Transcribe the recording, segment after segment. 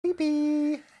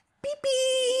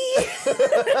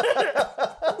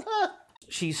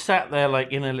She's sat there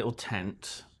like in a little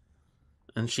tent,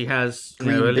 and she has she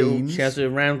has a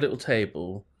round little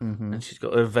table, and she's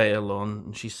got her veil on,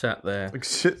 and she's sat there.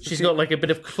 She's got like a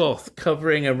bit of cloth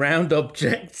covering a round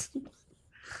object.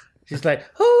 She's like,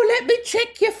 "Oh, let me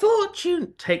check your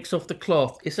fortune." Takes off the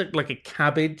cloth. It's like a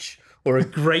cabbage or a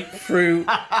grapefruit.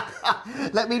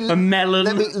 A melon.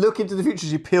 Let me look into the future.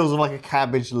 She peels off like a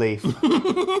cabbage leaf.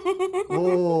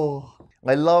 Oh,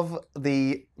 I love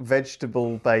the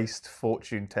vegetable-based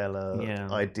fortune teller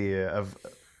idea of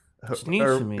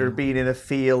her being in a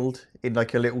field in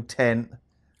like a little tent.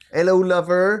 Hello,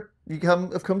 lover.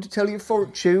 I've come to tell you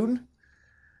fortune.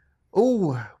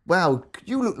 Oh, wow.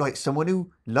 You look like someone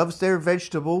who loves their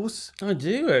vegetables. I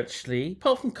do, actually.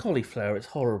 Apart from cauliflower, it's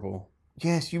horrible.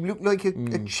 Yes, you look like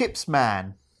a chips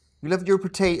man. You love your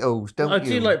potatoes, don't you? I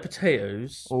do like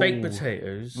potatoes. Baked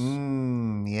potatoes.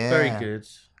 Yeah. Very good.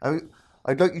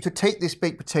 I'd like you to take this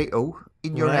baked potato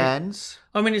in your hands.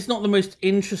 I mean, it's not the most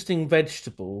interesting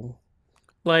vegetable.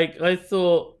 Like, I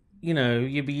thought,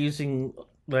 you'd be using,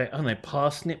 like, I don't know,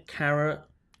 parsnip, carrot.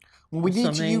 We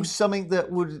need to use something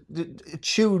that would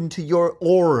attune to your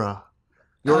aura.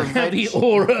 I have the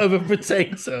aura of a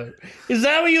potato. Is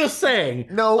that what you're saying?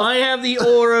 No. I have the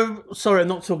aura of... Sorry, I'm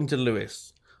not talking to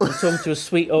Lewis. I'm talking to a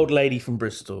sweet old lady from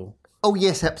Bristol. Oh,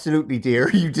 yes, absolutely, dear.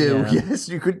 You do. Yeah. Yes,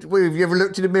 you could... Well, have you ever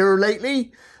looked in the mirror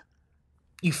lately?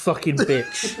 You fucking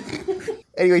bitch.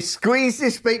 Anyway, squeeze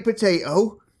this baked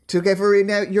potato together in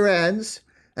your hands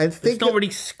and think... It's not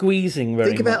really squeezing very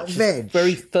much. Think about veg. It's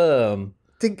very firm.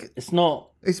 It's not...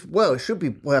 It should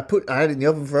be. Well, I had it in the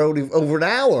oven for over an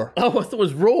hour. Oh, I thought it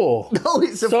was raw. No,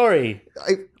 it's sorry.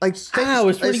 I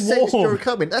sensed, it's really warm. You were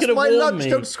coming. That's my lunch.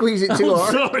 Don't squeeze it too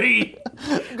hard. Sorry.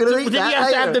 I'm gonna eat that. Did you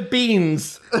have to add the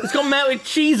beans? It's got melted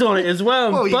cheese on it as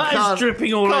well. Oh, butter's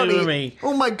dripping all over me.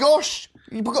 Oh my gosh!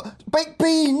 You've got baked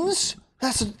beans.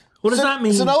 What does that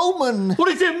mean? It's an omen. What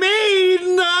does it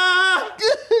mean?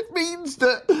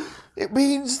 It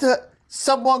means that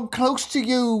someone close to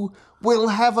you will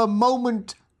have a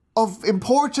moment of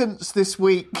importance this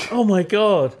week. Oh my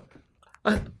God.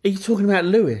 Are you talking about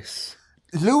Lewis?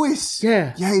 Lewis?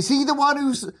 Yeah. Yeah, is he the one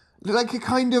who's like a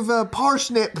kind of a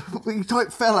parsnip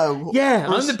type fellow? Yeah,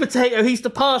 I'm the potato, he's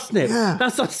the parsnip. Yeah.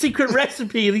 That's our secret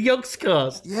recipe, the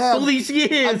Yogscast. Yeah. All these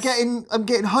years. I'm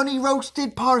getting honey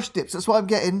roasted parsnips. That's what I'm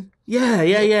getting.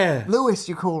 Yeah. Lewis,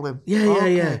 you call him.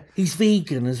 Yeah. He's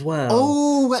vegan as well.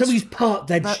 Oh, so he's part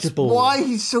vegetable. That's why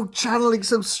he's so channeling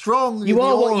so strong. You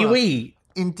are what you eat.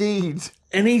 Indeed.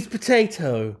 And he's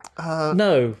potato.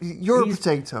 No. You're a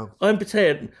potato. I'm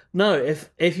potato. No,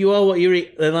 if you are what you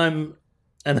eat, then I'm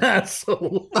an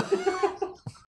asshole.